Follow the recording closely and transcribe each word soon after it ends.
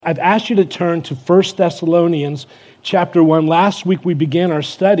I've asked you to turn to 1 Thessalonians chapter 1. Last week we began our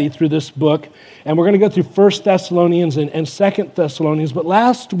study through this book, and we're going to go through 1 Thessalonians and 2 Thessalonians, but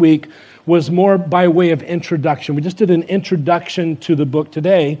last week was more by way of introduction. We just did an introduction to the book.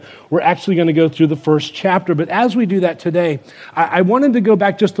 Today, we're actually going to go through the first chapter, but as we do that today, I wanted to go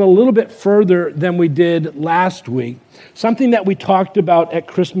back just a little bit further than we did last week, something that we talked about at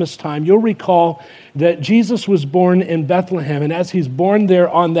Christmas time. You'll recall that Jesus was born in Bethlehem, and as he's born there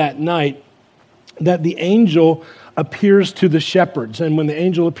on that night, that the angel appears to the shepherds. And when the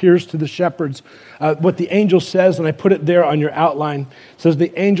angel appears to the shepherds, what the angel says, and I put it there on your outline, says,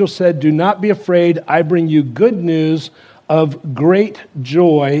 the angel said, "Do not be afraid, I bring you good news of great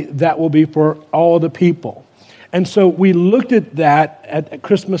joy that will be for all the people." And so we looked at that at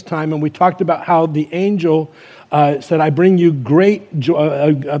Christmas time, and we talked about how the angel said, "I bring you great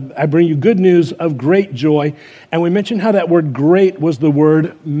joy. I bring you good news of great joy." And we mentioned how that word "great" was the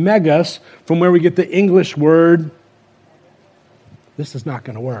word megas, from where we get the English word. This is not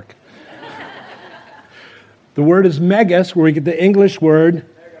going to work. The word is megas, where we get the English word.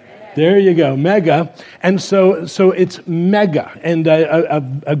 There you go, mega. And so it's mega, and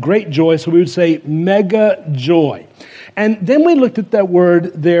a great joy. So we would say mega joy. And then we looked at that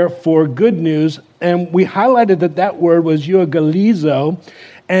word there for good news, and we highlighted that word was euangelizo,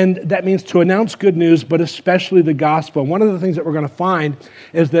 and that means to announce good news, but especially the gospel. And one of the things that we're going to find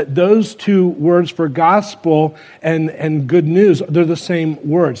is that those two words for gospel and good news, they're the same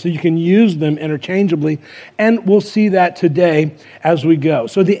word. So you can use them interchangeably, and we'll see that today as we go.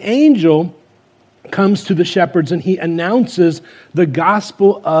 So the angel comes to the shepherds, and he announces the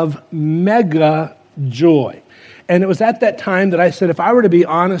gospel of mega joy. And it was at that time that I said, if I were to be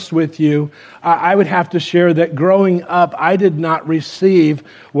honest with you, I would have to share that growing up, I did not receive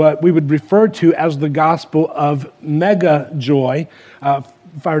what we would refer to as the gospel of mega joy.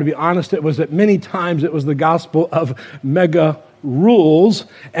 If I were to be honest, it was that many times it was the gospel of mega rules,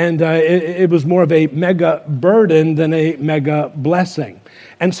 and it was more of a mega burden than a mega blessing.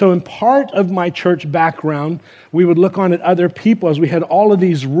 And so in part of my church background, we would look on at other people as we had all of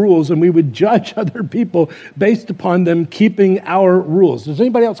these rules, and we would judge other people based upon them keeping our rules. Does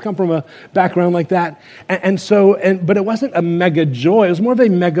anybody else come from a background like that? But it wasn't a mega joy, it was more of a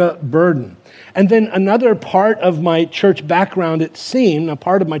mega burden. And then another part of my church background, it seemed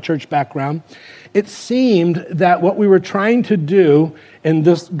that what we were trying to do in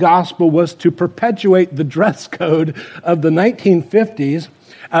this gospel was to perpetuate the dress code of the 1950s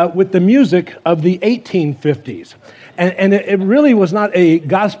with the music of the 1850s. And it really was not a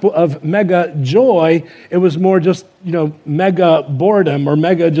gospel of mega joy. It was more just, mega boredom, or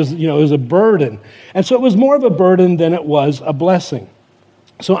mega just, it was a burden. And so it was more of a burden than it was a blessing.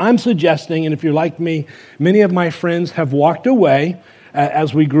 So I'm suggesting, and if you're like me, many of my friends have walked away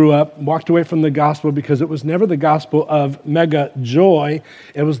as we grew up, walked away from the gospel because it was never the gospel of mega joy.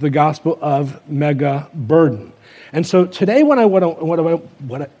 It was the gospel of mega burden. And so today what I want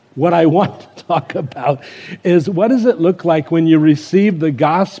to talk about is, what does it look like when you receive the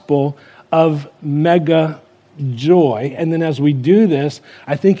gospel of mega joy? And then as we do this,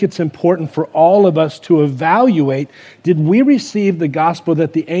 I think it's important for all of us to evaluate, did we receive the gospel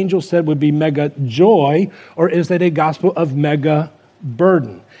that the angel said would be mega joy, or is that a gospel of mega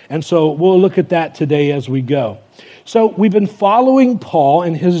burden? And so we'll look at that today as we go. So we've been following Paul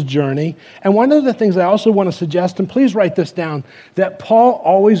in his journey, and one of the things I also want to suggest, and please write this down, that Paul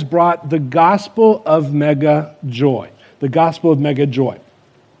always brought the gospel of mega joy. The gospel of mega joy.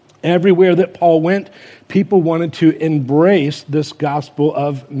 Everywhere that Paul went, people wanted to embrace this gospel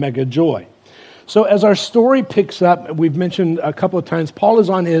of mega joy. So as our story picks up, we've mentioned a couple of times, Paul is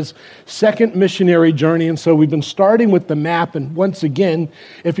on his second missionary journey, and so we've been starting with the map. And once again,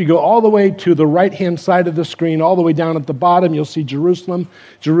 if you go all the way to the right-hand side of the screen, all the way down at the bottom, you'll see Jerusalem.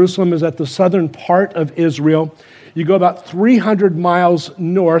 Jerusalem is at the southern part of Israel. You go about 300 miles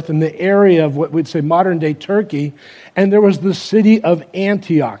north in the area of what we'd say modern-day Turkey, and there was the city of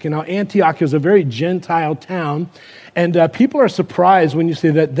Antioch. And now Antioch is a very Gentile town, and people are surprised when you see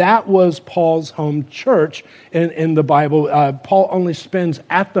that was Paul's home church in the Bible. Paul only spends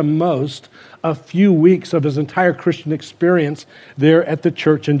at the most a few weeks of his entire Christian experience there at the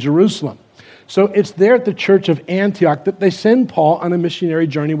church in Jerusalem. So it's there at the church of Antioch that they send Paul on a missionary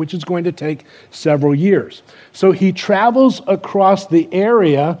journey, which is going to take several years. So he travels across the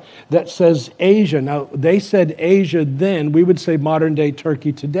area that says Asia. Now, they said Asia then. We would say modern-day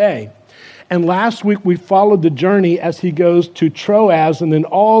Turkey today. And last week we followed the journey as he goes to Troas and then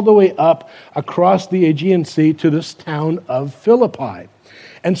all the way up across the Aegean Sea to this town of Philippi.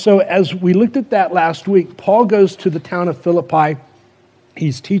 And so as we looked at that last week, Paul goes to the town of Philippi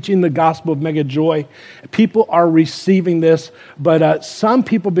He's teaching the gospel of mega joy. People are receiving this, but some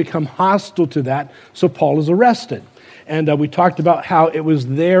people become hostile to that, so Paul is arrested. And we talked about how it was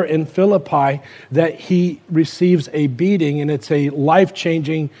there in Philippi that he receives a beating, and it's a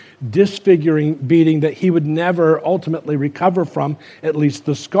life-changing, disfiguring beating that he would never ultimately recover from, at least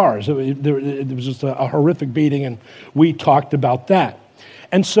the scars. It was just a horrific beating, and we talked about that.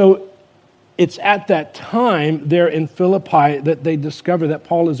 And so it's at that time there in Philippi that they discover that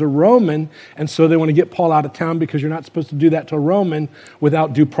Paul is a Roman, and so they want to get Paul out of town because you're not supposed to do that to a Roman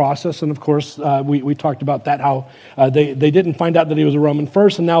without due process. And of course, we talked about that, how they didn't find out that he was a Roman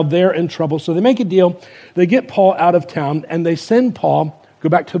first, and now they're in trouble. So they make a deal. They get Paul out of town, and they send Paul, go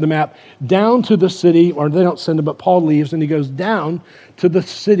back to the map, down to the city, or they don't send him, but Paul leaves, and he goes down to the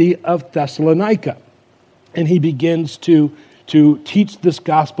city of Thessalonica. And he begins to teach this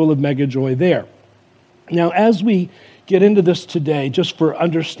gospel of mega joy there. Now, as we get into this today, just for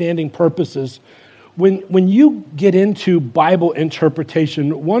understanding purposes, when you get into Bible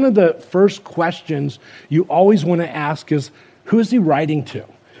interpretation, one of the first questions you always want to ask is, who is he writing to?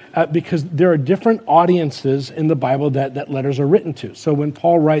 Because there are different audiences in the Bible that letters are written to. So when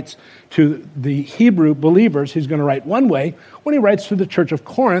Paul writes to the Hebrew believers, he's going to write one way. When he writes to the church of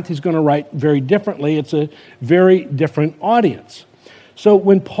Corinth, he's going to write very differently. It's a very different audience. So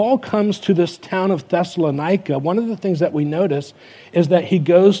when Paul comes to this town of Thessalonica, one of the things that we notice is that he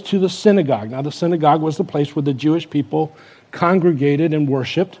goes to the synagogue. Now, the synagogue was the place where the Jewish people congregated and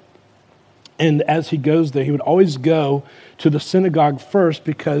worshiped. And as he goes there, he would always go to the synagogue first,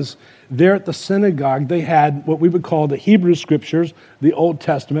 because there at the synagogue, they had what we would call the Hebrew Scriptures, the Old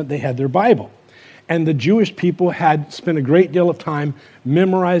Testament. They had their Bible. And the Jewish people had spent a great deal of time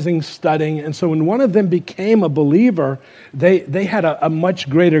memorizing, studying. And so when one of them became a believer, they had a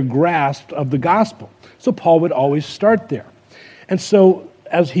much greater grasp of the gospel. So Paul would always start there. And so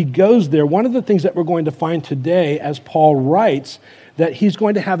as he goes there, one of the things that we're going to find today as Paul writes, that he's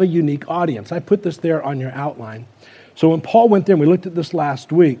going to have a unique audience. I put this there on your outline. So when Paul went there, and we looked at this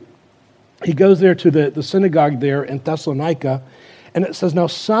last week, he goes there to the synagogue there in Thessalonica, and it says, now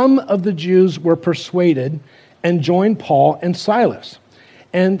some of the Jews were persuaded and joined Paul and Silas,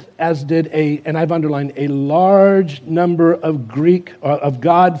 and as did and I've underlined, a large number of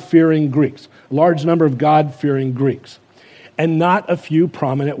God-fearing Greeks, a large number of God-fearing Greeks, and not a few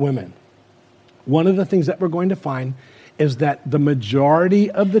prominent women. One of the things that we're going to find is that the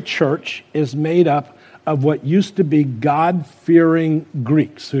majority of the church is made up of what used to be God-fearing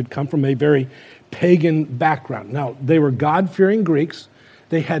Greeks who had come from a very pagan background. Now, they were God-fearing Greeks.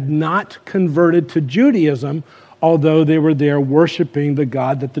 They had not converted to Judaism, although they were there worshiping the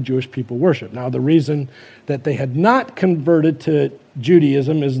God that the Jewish people worship. Now, the reason that they had not converted to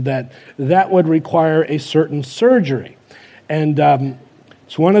Judaism is that would require a certain surgery. And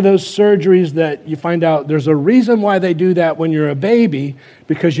it's one of those surgeries that you find out there's a reason why they do that when you're a baby,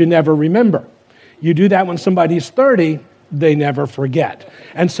 because you never remember. You do that when somebody's 30, they never forget.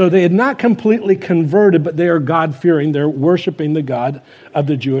 And so they had not completely converted, but they are God-fearing. They're worshiping the God of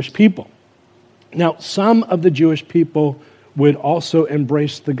the Jewish people. Now, some of the Jewish people would also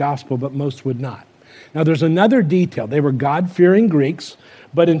embrace the gospel, but most would not. Now, there's another detail. They were God-fearing Greeks,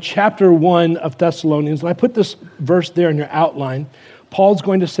 but in chapter 1 of Thessalonians, and I put this verse there in your outline, Paul's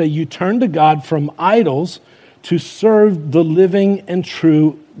going to say, you turn to God from idols to serve the living and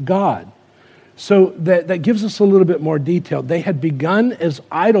true God. So that gives us a little bit more detail. They had begun as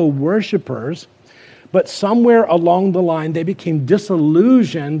idol worshipers, but somewhere along the line, they became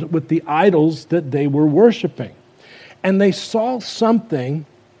disillusioned with the idols that they were worshiping. And they saw something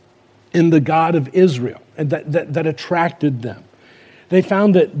in the God of Israel and that attracted them. They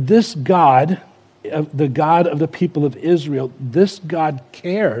found that this God, the God of the people of Israel, this God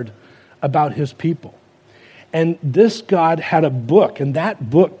cared about his people. And this God had a book, and that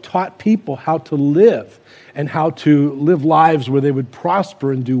book taught people how to live and how to live lives where they would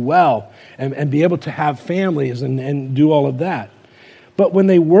prosper and do well and be able to have families and do all of that. But when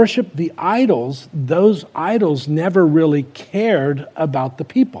they worshiped the idols, those idols never really cared about the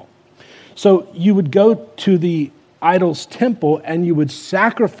people. So you would go to the idol's temple and you would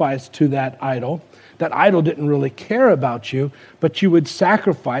sacrifice to that idol. That idol didn't really care about you, but you would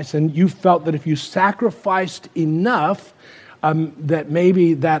sacrifice, and you felt that if you sacrificed enough, that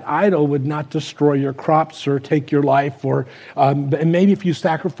maybe that idol would not destroy your crops or take your life, or and maybe if you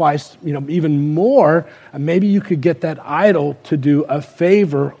sacrificed, even more, maybe you could get that idol to do a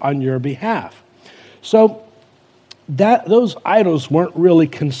favor on your behalf. So those idols weren't really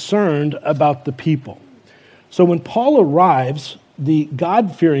concerned about the people. So when Paul arrives, the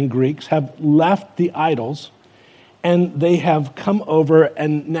God-fearing Greeks have left the idols, And they have come over,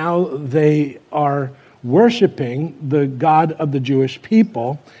 and now they are worshiping the God of the Jewish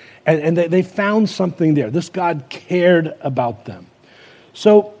people. And they found something there. This God cared about them.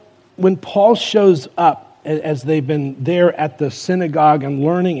 So when Paul shows up, as they've been there at the synagogue and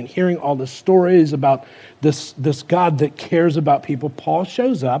learning and hearing all the stories about this God that cares about people, Paul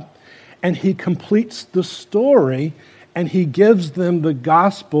shows up and he completes the story and he gives them the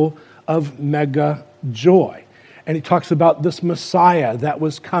gospel of mega joy. And he talks about this Messiah that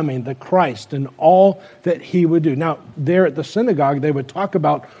was coming, the Christ, and all that he would do. Now, there at the synagogue, they would talk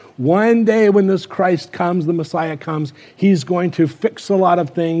about one day when this Christ comes, the Messiah comes, he's going to fix a lot of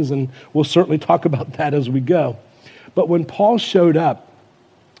things, and we'll certainly talk about that as we go. But when Paul showed up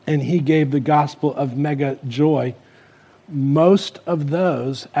and he gave the gospel of mega joy, most of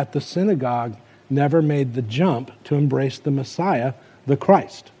those at the synagogue never made the jump to embrace the Messiah, the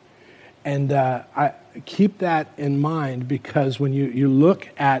Christ. And I keep that in mind, because when you look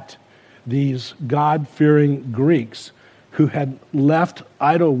at these God-fearing Greeks who had left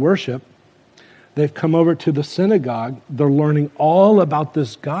idol worship, they've come over to the synagogue, they're learning all about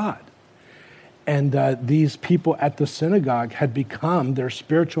this God. And these people at the synagogue had become their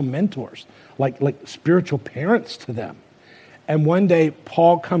spiritual mentors, like spiritual parents to them. And one day,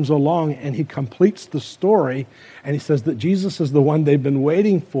 Paul comes along and he completes the story, and he says that Jesus is the one they've been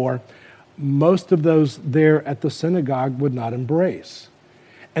waiting for. Most of those there at the synagogue would not embrace.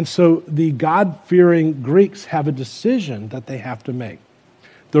 And so the God-fearing Greeks have a decision that they have to make.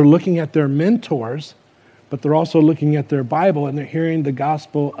 They're looking at their mentors, but they're also looking at their Bible, and they're hearing the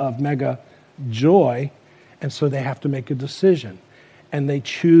gospel of mega joy, and so they have to make a decision. And they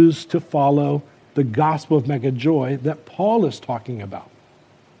choose to follow the gospel of mega joy that Paul is talking about.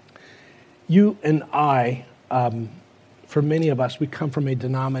 You and I, for many of us, we come from a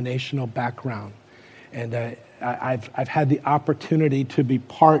denominational background. And I've had the opportunity to be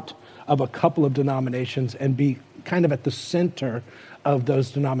part of a couple of denominations and be kind of at the center of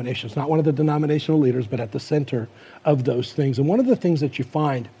those denominations. Not one of the denominational leaders, but at the center of those things. And one of the things that you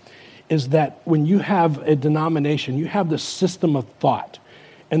find is that when you have a denomination, you have this system of thought.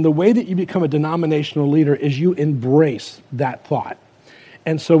 And the way that you become a denominational leader is you embrace that thought.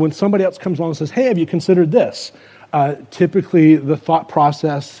 And so when somebody else comes along and says, hey, have you considered this? Typically the thought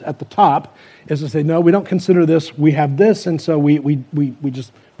process at the top is to say, no, we don't consider this, we have this, and so we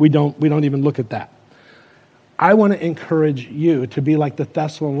don't even look at that. I want to encourage you to be like the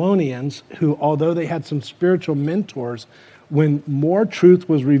Thessalonians, who, although they had some spiritual mentors, when more truth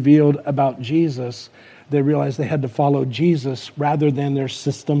was revealed about Jesus, they realized they had to follow Jesus rather than their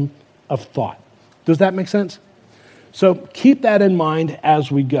system of thought. Does that make sense? So keep that in mind as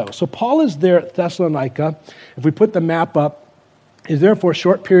we go. So Paul is there at Thessalonica. If we put the map up, he's there for a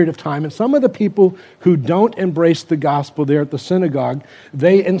short period of time. And some of the people who don't embrace the gospel there at the synagogue,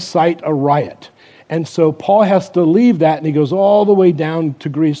 they incite a riot. And so Paul has to leave that, and he goes all the way down to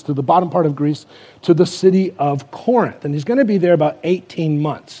Greece, to the bottom part of Greece, to the city of Corinth. And he's going to be there about 18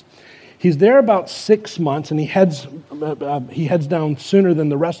 months. He's there about 6 months, and he heads down sooner than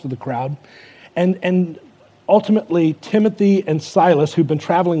the rest of the crowd. And ultimately, Timothy and Silas, who've been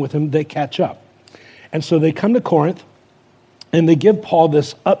traveling with him, they catch up. And so they come to Corinth, and they give Paul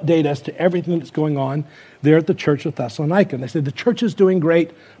this update as to everything that's going on there at the church of Thessalonica. And they say, the church is doing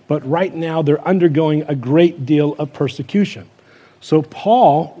great, but right now they're undergoing a great deal of persecution. So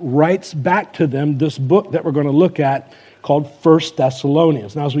Paul writes back to them this book that we're going to look at called 1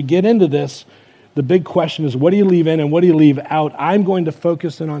 Thessalonians. Now, as we get into this, the big question is, what do you leave in and what do you leave out? I'm going to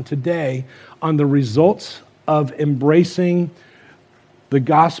focus in on today on the results of embracing the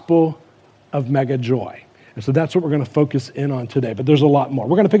gospel of mega joy. And so that's what we're going to focus in on today. But there's a lot more.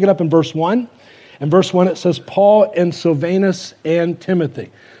 We're going to pick it up in verse 1. In verse 1, it says, Paul and Silvanus and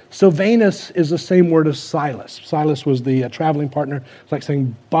Timothy. Silvanus is the same word as Silas. Silas was the traveling partner. It's like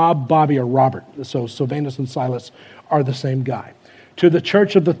saying Bob, Bobby, or Robert. So Silvanus and Silas are the same guy. To the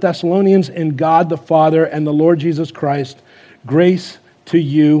church of the Thessalonians, in God the Father and the Lord Jesus Christ, grace to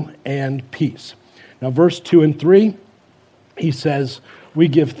you and peace. Now, verse 2 and 3, he says, we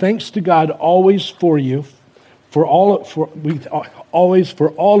give thanks to God always for you, always for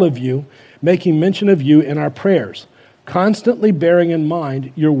all of you, making mention of you in our prayers, constantly bearing in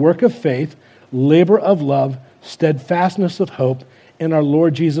mind your work of faith, labor of love, steadfastness of hope in our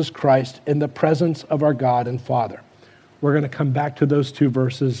Lord Jesus Christ, in the presence of our God and Father. We're going to come back to those two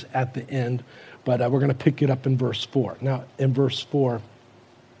verses at the end, but we're going to pick it up in verse 4. Now, in verse 4,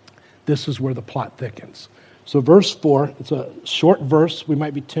 this is where the plot thickens. So verse 4, it's a short verse. We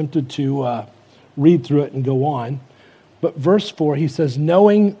might be tempted to read through it and go on. But verse 4, he says,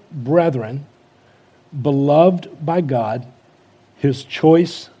 knowing, brethren, beloved by God, his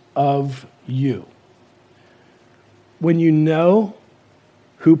choice of you. When you know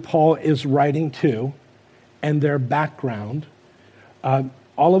who Paul is writing to and their background,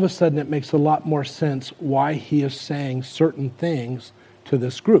 all of a sudden it makes a lot more sense why he is saying certain things to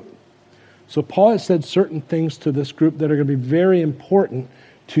this group. So Paul has said certain things to this group that are going to be very important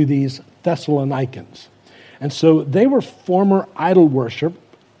to these Thessalonians. And so they were former idol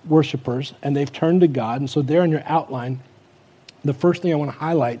worshipers, and they've turned to God. And so there in your outline, the first thing I want to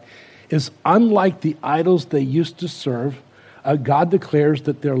highlight is unlike the idols they used to serve, God declares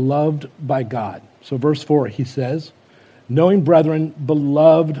that they're loved by God. So verse 4, he says, knowing brethren,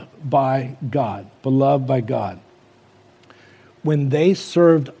 beloved by God, beloved by God. When they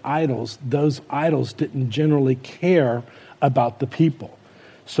served idols, those idols didn't generally care about the people.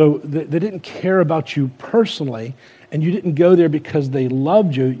 So they didn't care about you personally, and you didn't go there because they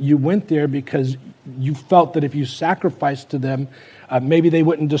loved you. You went there because you felt that if you sacrificed to them, maybe they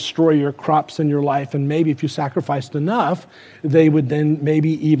wouldn't destroy your crops in your life, and maybe if you sacrificed enough, they would then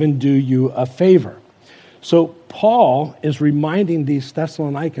maybe even do you a favor. So Paul is reminding these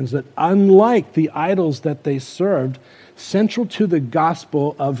Thessalonians that unlike the idols that they served, central to the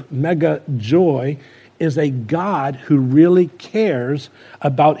gospel of mega joy is a God who really cares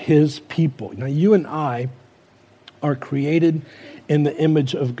about his people. Now, you and I are created in the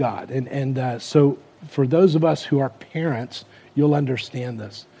image of God. And so for those of us who are parents, you'll understand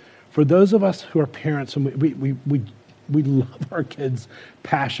this. For those of us who are parents, and we love our kids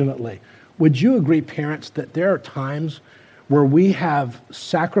passionately, would you agree, parents, that there are times where we have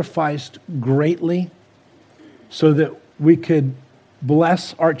sacrificed greatly so that we could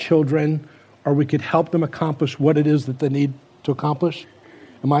bless our children or we could help them accomplish what it is that they need to accomplish?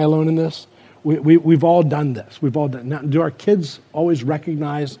 Am I alone in this? We've all done this. We've all done. Now, do our kids always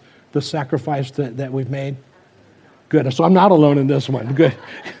recognize the sacrifice that we've made? Good. So I'm not alone in this one. Good.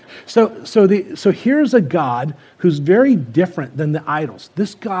 So here's a God who's very different than the idols.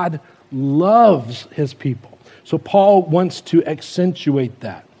 This God loves his people. So Paul wants to accentuate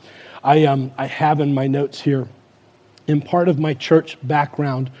that. I have in my notes here, in part of my church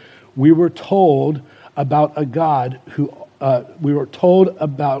background, we were told about a God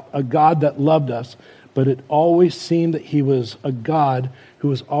that loved us, but it always seemed that he was a God who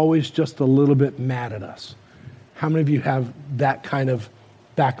was always just a little bit mad at us. How many of you have that kind of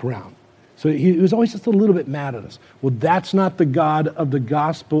background? So he was always just a little bit mad at us. Well, that's not the God of the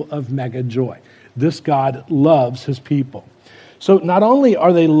gospel of mega joy. This God loves his people. So not only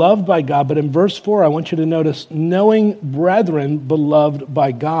are they loved by God, but in verse 4, I want you to notice, knowing brethren beloved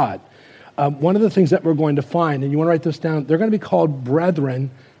by God. One of the things that we're going to find, and you want to write this down, they're going to be called brethren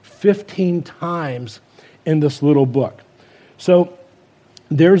 15 times in this little book. So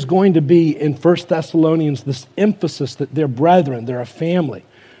there's going to be in 1 Thessalonians this emphasis that they're brethren, they're a family.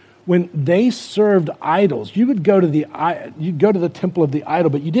 When they served idols, you would go to the temple of the idol,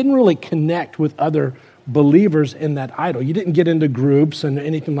 but you didn't really connect with other believers in that idol. You didn't get into groups and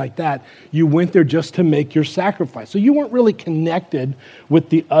anything like that. You went there just to make your sacrifice. So you weren't really connected with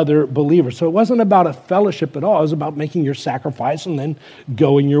the other believers. So it wasn't about a fellowship at all. It was about making your sacrifice and then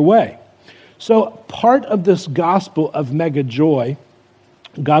going your way. So part of this gospel of mega joy,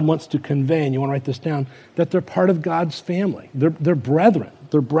 God wants to convey, and you want to write this down, that they're part of God's family. They're brethren.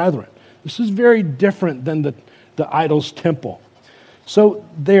 They're brethren. This is very different than the idol's temple. So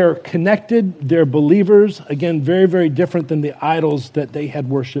they're connected, they're believers, again, very, very different than the idols that they had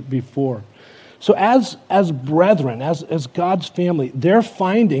worshiped before. So as brethren, as God's family, they're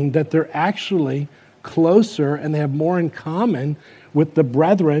finding that they're actually closer and they have more in common with the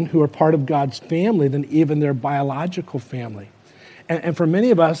brethren who are part of God's family than even their biological family. And for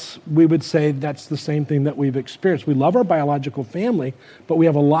many of us, we would say that's the same thing that we've experienced. We love our biological family, but we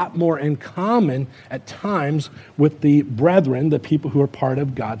have a lot more in common at times with the brethren, the people who are part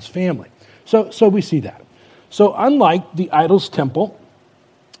of God's family. So we see that. So unlike the idol's temple,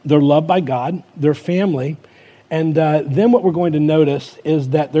 they're loved by God, they're family, and then what we're going to notice is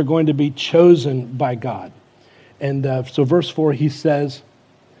that they're going to be chosen by God. And so verse 4, he says,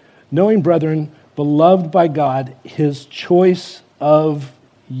 knowing brethren, beloved by God, his choice of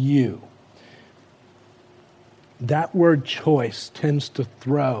you. That word choice tends to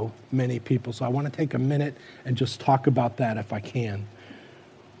throw many people. So I want to take a minute and just talk about that if I can.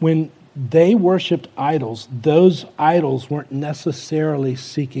 When they worshiped idols, those idols weren't necessarily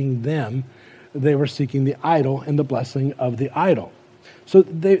seeking them. They were seeking the idol and the blessing of the idol. So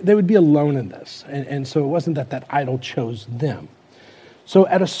they would be alone in this. And so it wasn't that idol chose them. So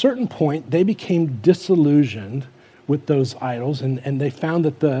at a certain point, they became disillusioned with those idols, and they found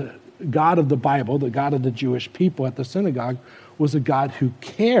that God of the Bible, the God of the Jewish people at the synagogue, was a God who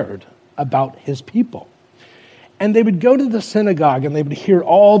cared about his people. And they would go to the synagogue and they would hear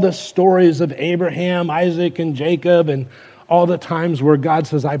all the stories of Abraham, Isaac, and Jacob, and all the times where God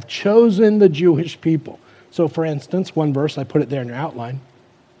says, I've chosen the Jewish people. So for instance, one verse, I put it there in your outline.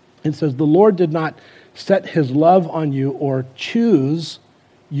 It says, the Lord did not set his love on you or choose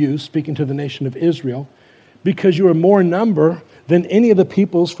you, speaking to the nation of Israel, because you are more in number than any of the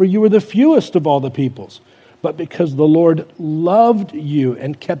peoples, for you were the fewest of all the peoples, but because the Lord loved you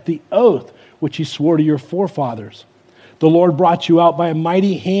and kept the oath which he swore to your forefathers. The Lord brought you out by a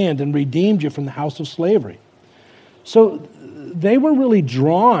mighty hand and redeemed you from the house of slavery. So they were really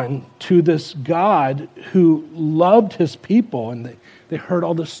drawn to this God who loved his people, and they heard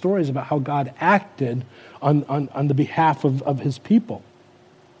all the stories about how God acted on the behalf of his people.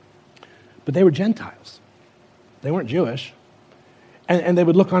 But they were Gentiles. They weren't Jewish. And they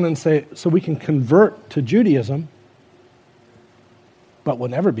would look on and say, so we can convert to Judaism, but we'll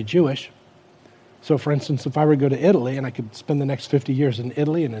never be Jewish. So for instance, if I were to go to Italy and I could spend the next 50 years in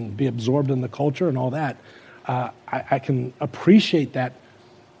Italy and then be absorbed in the culture and all that, I can appreciate that,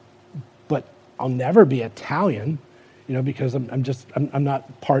 but I'll never be Italian, because I'm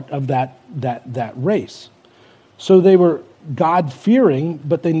not part of that race. So they were God-fearing,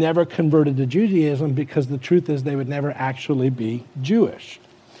 but they never converted to Judaism because the truth is they would never actually be Jewish.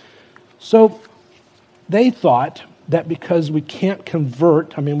 So they thought that because we can't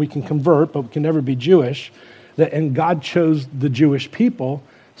convert, we can convert, but we can never be Jewish, and God chose the Jewish people,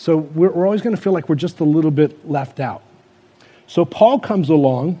 so we're always going to feel like we're just a little bit left out. So Paul comes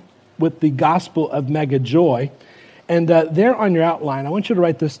along with the gospel of mega joy, and there on your outline, I want you to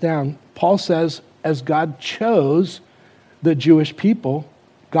write this down. Paul says, as God chose the Jewish people,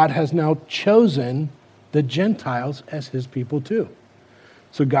 God has now chosen the Gentiles as his people too.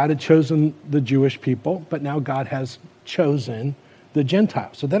 So God had chosen the Jewish people, but now God has chosen the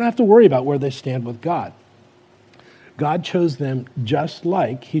Gentiles. So they don't have to worry about where they stand with God. God chose them just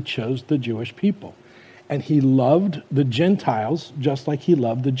like he chose the Jewish people. And he loved the Gentiles just like he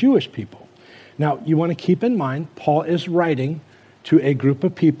loved the Jewish people. Now, you want to keep in mind, Paul is writing to a group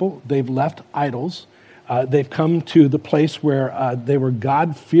of people. They've left idols. They've come to the place where they were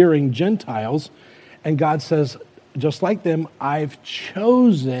God-fearing Gentiles. And God says, just like them, I've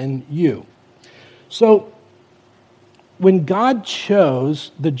chosen you. So when God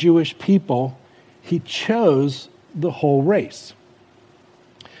chose the Jewish people, he chose the whole race.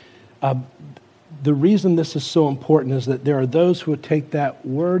 The reason this is so important is that there are those who would take that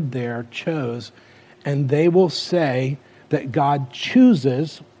word there, chose, and they will say that God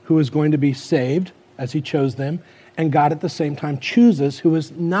chooses who is going to be saved as he chose them, and God at the same time chooses who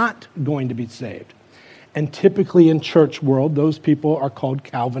is not going to be saved. And typically in church world, those people are called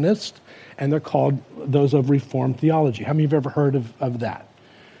Calvinists, and they're called those of Reformed theology. How many of you have ever heard of that?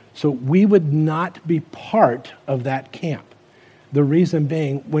 So we would not be part of that camp. The reason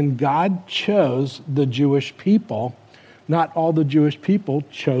being, when God chose the Jewish people, not all the Jewish people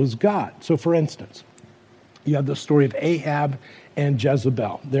chose God. So for instance, you have the story of Ahab and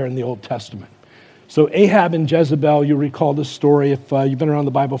Jezebel there in the Old Testament. So Ahab and Jezebel, you recall this story if you've been around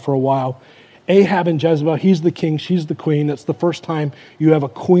the Bible for a while. Ahab and Jezebel, he's the king, she's the queen. It's the first time you have a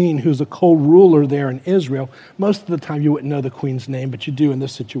queen who's a co-ruler there in Israel. Most of the time you wouldn't know the queen's name, but you do in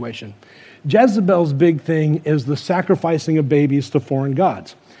this situation. Jezebel's big thing is the sacrificing of babies to foreign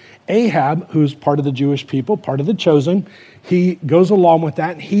gods. Ahab, who's part of the Jewish people, part of the chosen, he goes along with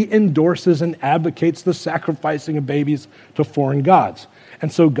that. He endorses and advocates the sacrificing of babies to foreign gods.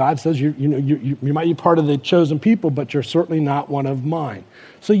 And so God says, you might be part of the chosen people, but you're certainly not one of mine.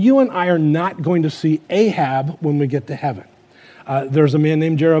 So you and I are not going to see Ahab when we get to heaven. There's a man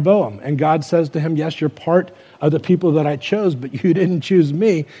named Jeroboam, and God says to him, yes, you're part of the people that I chose, but you didn't choose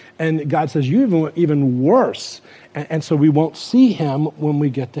me. And God says, you even worse. And so we won't see him when we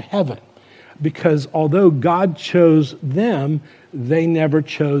get to heaven. Because although God chose them, they never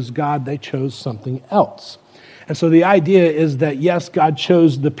chose God. They chose something else. And so the idea is that, yes, God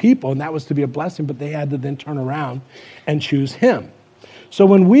chose the people, and that was to be a blessing, but they had to then turn around and choose him. So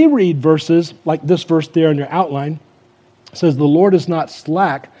when we read verses like this verse there in your outline, it says, the Lord is not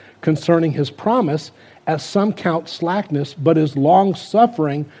slack concerning his promise, as some count slackness, but is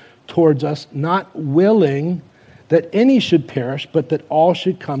long-suffering towards us, not willing that any should perish, but that all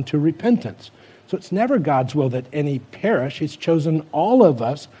should come to repentance. So it's never God's will that any perish. He's chosen all of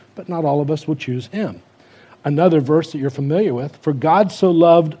us, but not all of us will choose him. Another verse that you're familiar with, for God so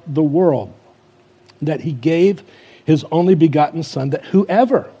loved the world that he gave his only begotten Son, that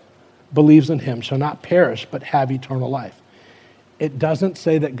whoever believes in him shall not perish, but have eternal life. It doesn't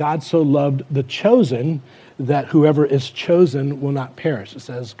say that God so loved the chosen that whoever is chosen will not perish. It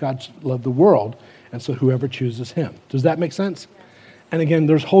says God loved the world, and so whoever chooses him. Does that make sense? And again,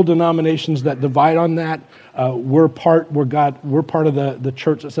 there's whole denominations that divide on that. We're part of the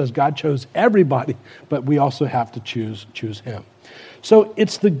church that says God chose everybody, but we also have to choose him. So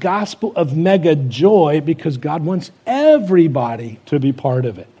it's the gospel of mega joy because God wants everybody to be part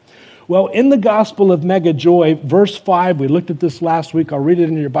of it. Well, in the gospel of mega joy, verse 5, we looked at this last week. I'll read it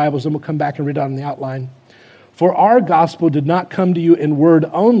in your Bibles, and we'll come back and read it on the outline. For our gospel did not come to you in word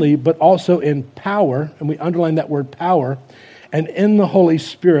only, but also in power, and we underline that word power, and in the Holy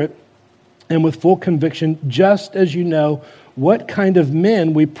Spirit, and with full conviction, just as you know what kind of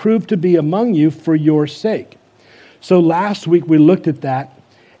men we proved to be among you for your sake. So last week we looked at that,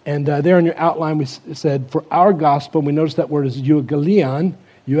 and there in your outline we said, for our gospel, we noticed that word is euangelion,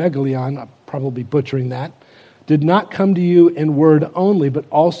 I'm probably butchering that, did not come to you in word only, but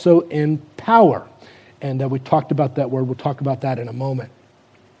also in power. And we talked about that word. We'll talk about that in a moment.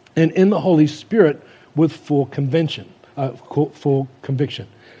 And in the Holy Spirit with full conviction.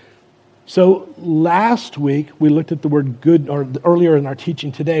 So last week we looked at the word good, or earlier in our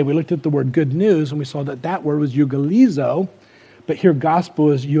teaching today, we looked at the word good news, and we saw that word was euangelizo, but here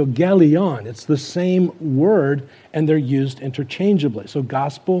gospel is euangelion. It's the same word, and they're used interchangeably. So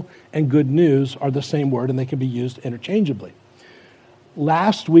gospel and good news are the same word, and they can be used interchangeably.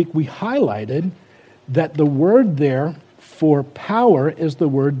 Last week we highlighted that the word there for power is the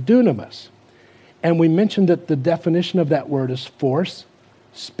word dunamis. And we mentioned that the definition of that word is force,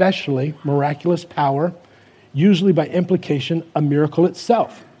 specially miraculous power, usually by implication a miracle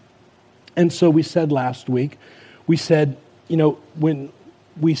itself. And so we said last week, when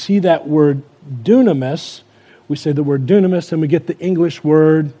we see that word dunamis, we say the word dunamis and we get the English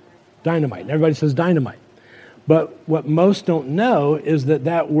word dynamite. And everybody says dynamite. But what most don't know is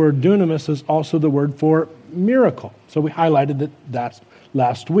that word dunamis is also the word for miracle. So we highlighted that's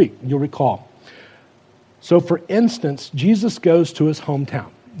last week, you'll recall. So for instance, Jesus goes to his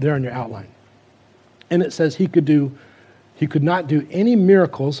hometown, there in your outline. And it says he could not do any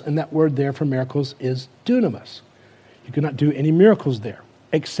miracles, and that word there for miracles is dunamis. He could not do any miracles there,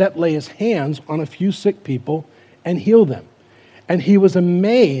 except lay his hands on a few sick people and heal them. And he was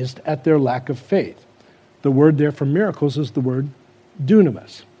amazed at their lack of faith. The word there for miracles is the word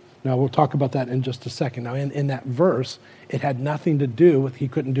dunamis. Now, we'll talk about that in just a second. Now, in that verse, it had nothing to do with he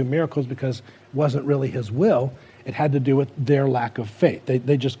couldn't do miracles because it wasn't really his will. It had to do with their lack of faith.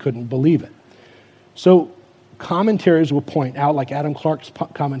 They just couldn't believe it. So commentaries will point out, like Adam Clark's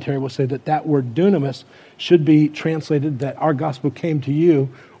commentary will say that word dunamis should be translated that our gospel came to you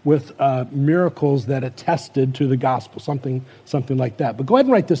with miracles that attested to the gospel, something like that. But go ahead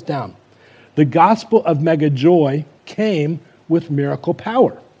and write this down. The gospel of mega joy came with miracle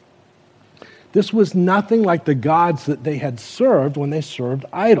power. This was nothing like the gods that they had served when they served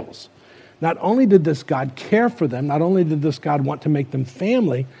idols. Not only did this God care for them, not only did this God want to make them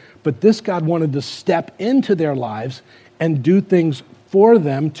family, but this God wanted to step into their lives and do things for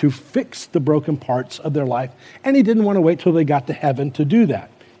them to fix the broken parts of their life. And he didn't want to wait till they got to heaven to do that.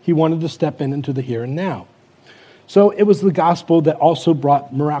 He wanted to step into the here and now. So it was the gospel that also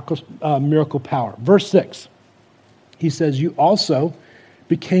brought miracle power. Verse 6, he says, you also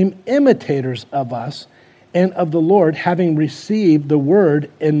became imitators of us and of the Lord, having received the word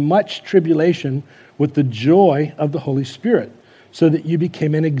in much tribulation with the joy of the Holy Spirit, so that you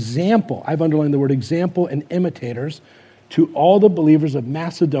became an example. I've underlined the word example and imitators to all the believers of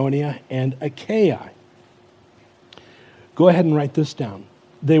Macedonia and Achaia. Go ahead and write this down.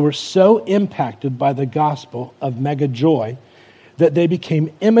 They were so impacted by the gospel of mega joy that they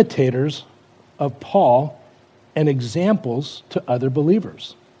became imitators of Paul and examples to other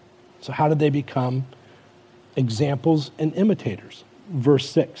believers. So how did they become examples and imitators? Verse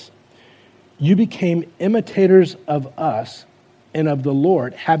 6, you became imitators of us and of the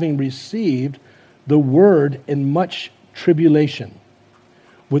Lord, having received the word in much tribulation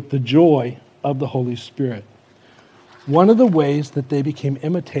with the joy of the Holy Spirit. One of the ways that they became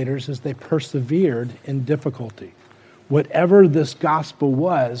imitators is they persevered in difficulty. Whatever this gospel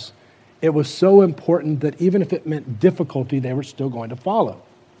was, it was so important that even if it meant difficulty, they were still going to follow.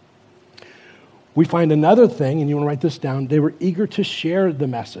 We find another thing, and you want to write this down, they were eager to share the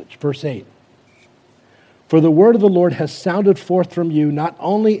message. Verse 8, for the word of the Lord has sounded forth from you, not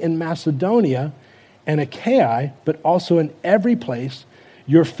only in Macedonia and Achaia, but also in every place.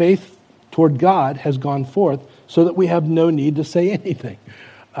 Your faith toward God has gone forth, so that we have no need to say anything.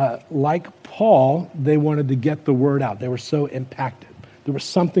 Like Paul, they wanted to get the word out. They were so impacted. There was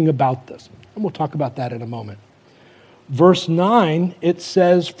something about this. And we'll talk about that in a moment. Verse 9, it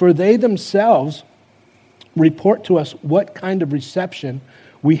says, "For they themselves report to us what kind of reception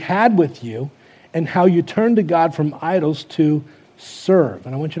we had with you and how you turned to God from idols to serve."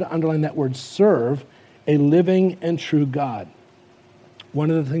 And I want you to underline that word serve, a living and true God. One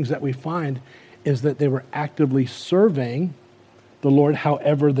of the things that we find is that they were actively serving the Lord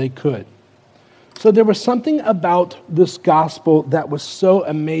however they could. So there was something about this gospel that was so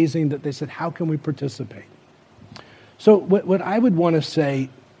amazing that they said, how can we participate? So what I would want to say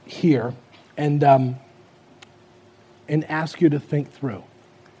here and ask you to think through.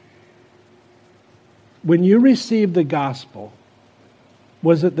 When you received the gospel,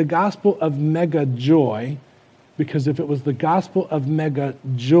 was it the gospel of mega joy? Because if it was the gospel of mega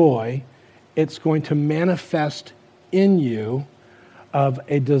joy, it's going to manifest in you of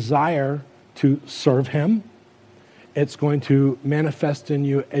a desire to serve him. It's going to manifest in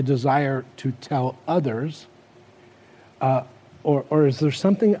you a desire to tell others. Or is there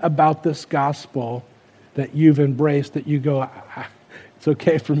something about this gospel that you've embraced that you go, it's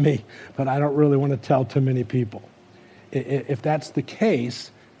okay for me, but I don't really want to tell too many people? If that's the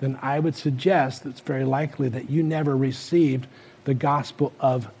case, then I would suggest it's very likely that you never received the gospel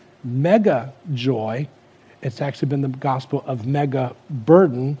of mega joy. It's actually been the gospel of mega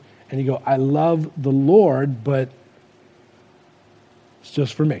burden. And you go, I love the Lord, but it's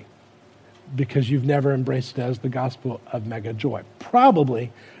just for me. Because you've never embraced it as the gospel of mega joy.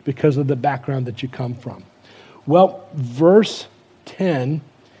 Probably because of the background that you come from. Well, verse 10,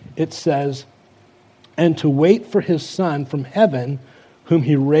 it says, "And to wait for his Son from heaven, whom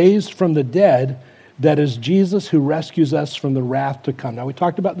he raised from the dead, that is Jesus who rescues us from the wrath to come." Now, we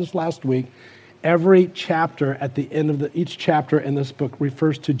talked about this last week. Every chapter at the end of each chapter in this book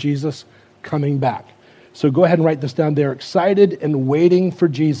refers to Jesus coming back. So go ahead and write this down. They're excited and waiting for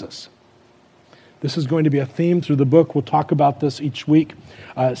Jesus. This is going to be a theme through the book. We'll talk about this each week,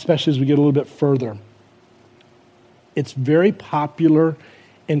 especially as we get a little bit further. It's very popular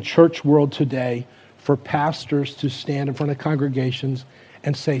in church world today for pastors to stand in front of congregations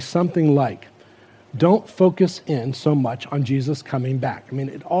and say something like, don't focus in so much on Jesus coming back. I mean,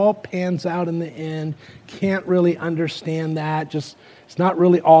 it all pans out in the end. Can't really understand that. Just, it's not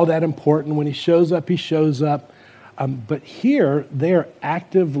really all that important. When he shows up, he shows up. But here, they're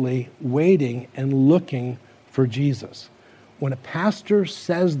actively waiting and looking for Jesus. When a pastor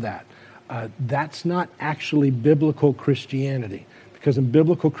says that, that's not actually biblical Christianity. Because in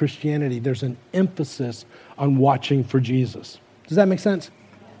biblical Christianity, there's an emphasis on watching for Jesus. Does that make sense?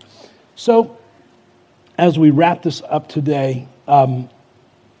 So, as we wrap this up today,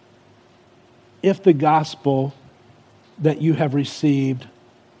 if the gospel that you have received,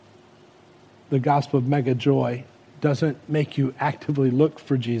 the gospel of mega joy, doesn't make you actively look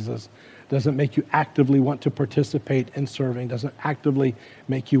for Jesus, doesn't make you actively want to participate in serving, doesn't actively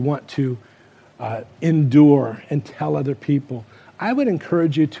make you want to endure and tell other people, I would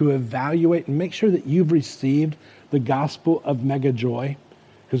encourage you to evaluate and make sure that you've received the gospel of mega joy.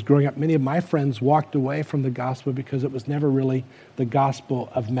 Because growing up, many of my friends walked away from the gospel because it was never really the gospel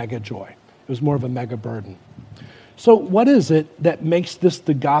of mega joy. It was more of a mega burden. So what is it that makes this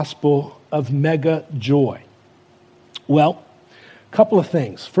the gospel of mega joy? Well, a couple of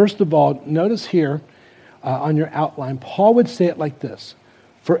things. First of all, notice here on your outline, Paul would say it like this: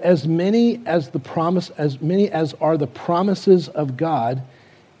 "For as many as are the promises of God,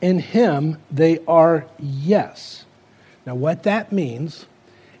 in him they are yes." Now, what that means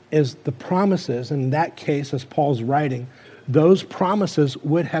is the promises, in that case, as Paul's writing, those promises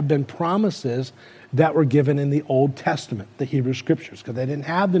would have been promises that were given in the Old Testament, the Hebrew Scriptures, because they didn't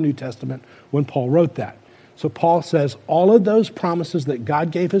have the New Testament when Paul wrote that. So Paul says all of those promises that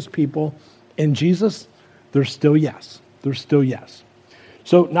God gave his people in Jesus, they're still yes. They're still yes.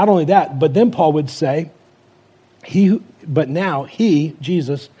 So not only that, but then Paul would say, but now he,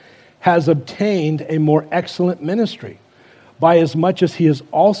 Jesus, has obtained a more excellent ministry, by as much as he is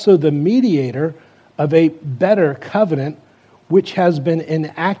also the mediator of a better covenant, which has been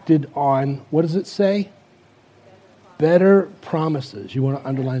enacted on, what does it say? Better promises. You want to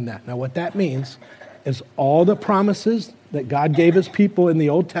underline that. Now what that means is all the promises that God gave his people in the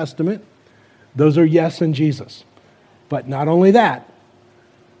Old Testament, those are yes in Jesus. But not only that,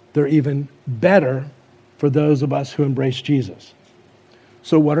 they're even better for those of us who embrace Jesus.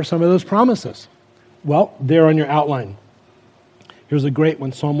 So what are some of those promises? Well, they're on your outline. Here's a great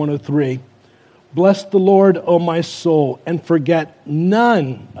one, Psalm 103. "Bless the Lord, O my soul, and forget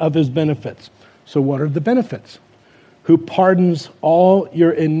none of his benefits." So what are the benefits? "Who pardons all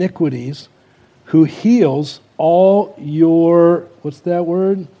your iniquities, who heals all your," what's that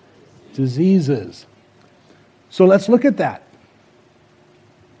word? "Diseases." So let's look at that.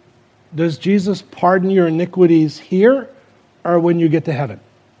 Does Jesus pardon your iniquities here or when you get to heaven?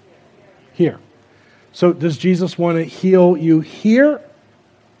 Here. So does Jesus want to heal you here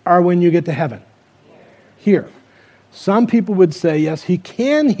or when you get to heaven? Here. Some people would say, yes, he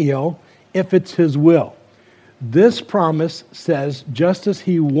can heal if it's his will. This promise says, just as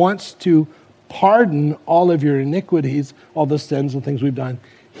he wants to pardon all of your iniquities, all the sins and things we've done,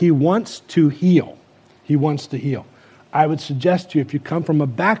 he wants to heal. He wants to heal. I would suggest to you, if you come from a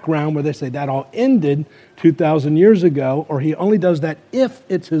background where they say that all ended 2,000 years ago, or he only does that if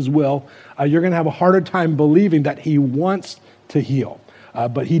it's his will, you're going to have a harder time believing that he wants to heal.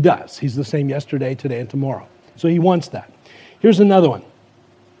 But he does. He's the same yesterday, today, and tomorrow. So he wants that. Here's another one.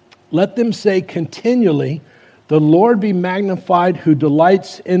 Let them say continually, the Lord be magnified who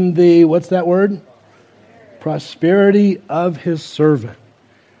delights in the, what's that word? Prosperity of his servant.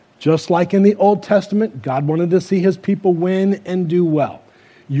 Just like in the Old Testament, God wanted to see his people win and do well.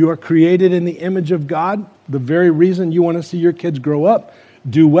 You are created in the image of God. The very reason you want to see your kids grow up,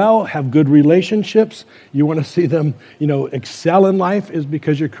 do well, have good relationships, you want to see them, excel in life is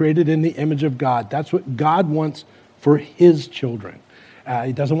because you're created in the image of God. That's what God wants for his children.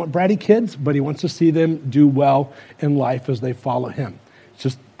 He doesn't want bratty kids, but he wants to see them do well in life as they follow him. It's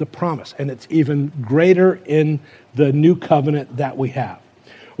just the promise, and it's even greater in the new covenant that we have.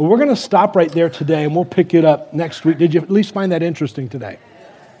 Well, we're going to stop right there today, and we'll pick it up next week. Did you at least find that interesting today?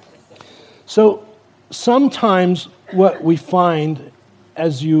 So sometimes what we find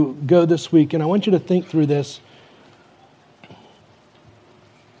as you go this week, and I want you to think through this,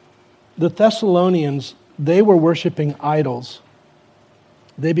 the Thessalonians, they were worshiping idols.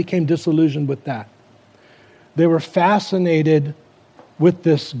 They became disillusioned with that. They were fascinated with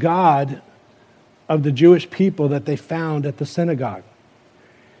this God of the Jewish people that they found at the synagogue.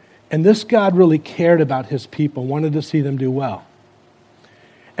 And this God really cared about his people, wanted to see them do well.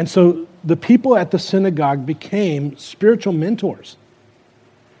 And so the people at the synagogue became spiritual mentors.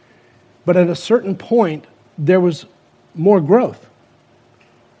 But at a certain point, there was more growth.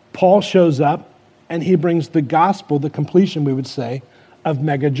 Paul shows up, and he brings the gospel, the completion, we would say, of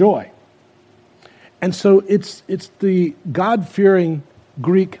mega joy. And so it's the God-fearing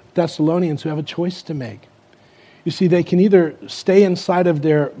Greek Thessalonians who have a choice to make. You see, they can either stay inside of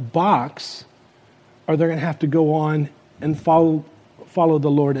their box, or they're going to have to go on and follow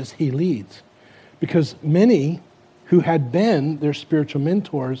the Lord as he leads. Because many who had been their spiritual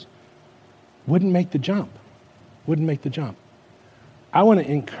mentors wouldn't make the jump. I want to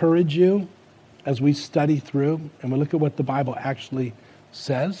encourage you as we study through and we look at what the Bible actually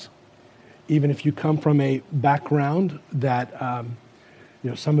says, even if you come from a background that,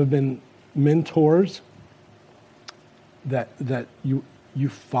 some have been mentors, that you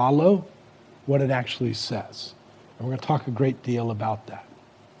follow what it actually says. And we're going to talk a great deal about that.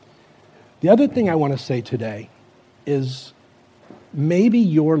 The other thing I want to say today is maybe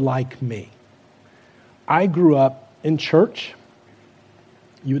you're like me. I grew up in church.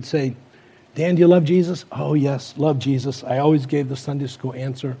 You would say, Dan, do you love Jesus? Oh, yes, love Jesus. I always gave the Sunday school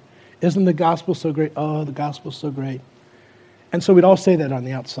answer. Isn't the gospel so great? Oh, the gospel's so great. And so we'd all say that on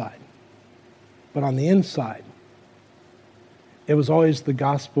the outside. But on the inside, it was always the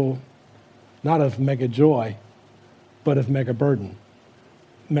gospel, not of mega joy, but of mega burden,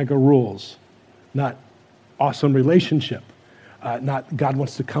 mega rules, not awesome relationship, not God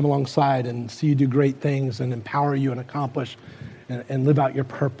wants to come alongside and see you do great things and empower you and accomplish and live out your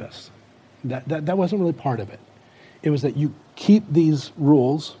purpose. That wasn't really part of it. It was that you keep these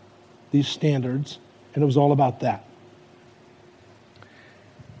rules, these standards, and it was all about that.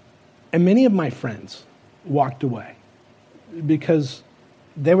 And many of my friends walked away because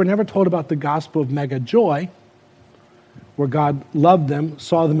they were never told about the gospel of mega joy, where God loved them,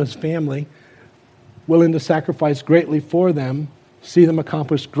 saw them as family, willing to sacrifice greatly for them, see them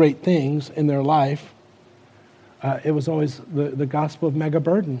accomplish great things in their life. It was always the gospel of mega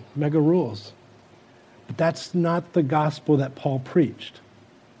burden, mega rules. But that's not the gospel that Paul preached.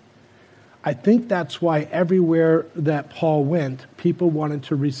 I think that's why everywhere that Paul went, people wanted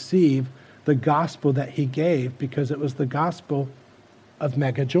to receive the gospel that he gave, because it was the gospel of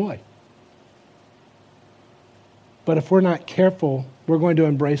mega joy. But if we're not careful, we're going to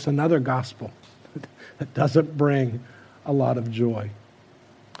embrace another gospel that doesn't bring a lot of joy.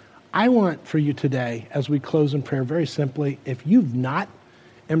 I want for you today, as we close in prayer, very simply, if you've not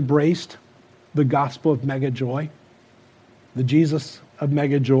embraced the gospel of mega joy, the Jesus of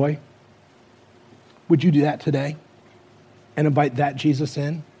mega joy, would you do that today and invite that Jesus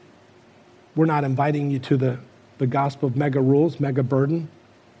in? We're not inviting you to the gospel of mega rules, mega burden.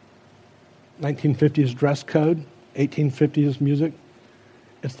 1950s dress code, 1850s music.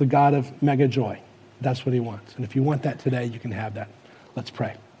 It's the God of mega joy. That's what he wants. And if you want that today, you can have that. Let's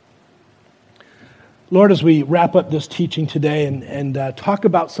pray. Lord, as we wrap up this teaching today and talk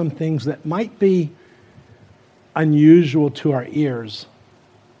about some things that might be unusual to our ears,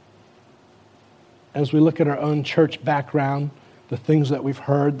 as we look at our own church background, the things that we've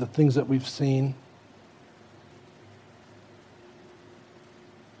heard, the things that we've seen,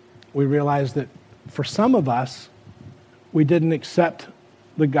 we realize that for some of us, we didn't accept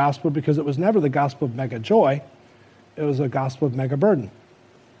the gospel because it was never the gospel of mega joy. It was a gospel of mega burden.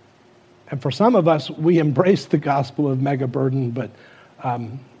 And for some of us, we embraced the gospel of mega burden, but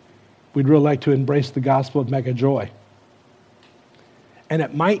we'd really like to embrace the gospel of mega joy. And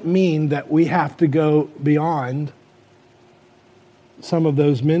it might mean that we have to go beyond some of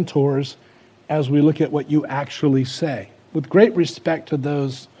those mentors as we look at what you actually say. With great respect to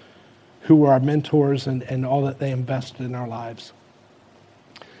those who are our mentors and all that they invested in our lives.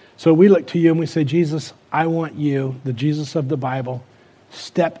 So we look to you and we say, Jesus, I want you, the Jesus of the Bible,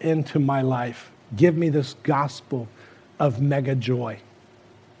 step into my life. Give me this gospel of mega joy.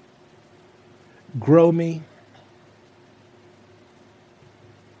 Grow me.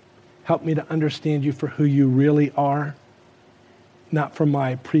 Help me to understand you for who you really are, not from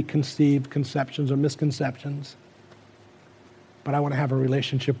my preconceived conceptions or misconceptions. But I want to have a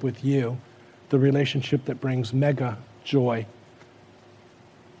relationship with you, the relationship that brings mega joy.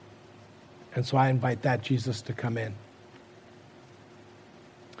 And so I invite that Jesus to come in.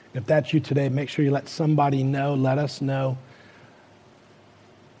 If that's you today, make sure you let somebody know, let us know.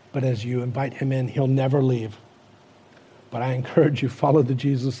 But as you invite him in, he'll never leave. But I encourage you, follow the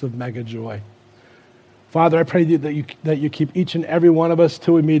Jesus of mega joy. Father, I pray that you keep each and every one of us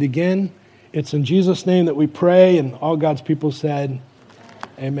till we meet again. It's in Jesus' name that we pray, and all God's people said,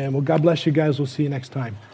 amen. Well, God bless you guys. We'll see you next time.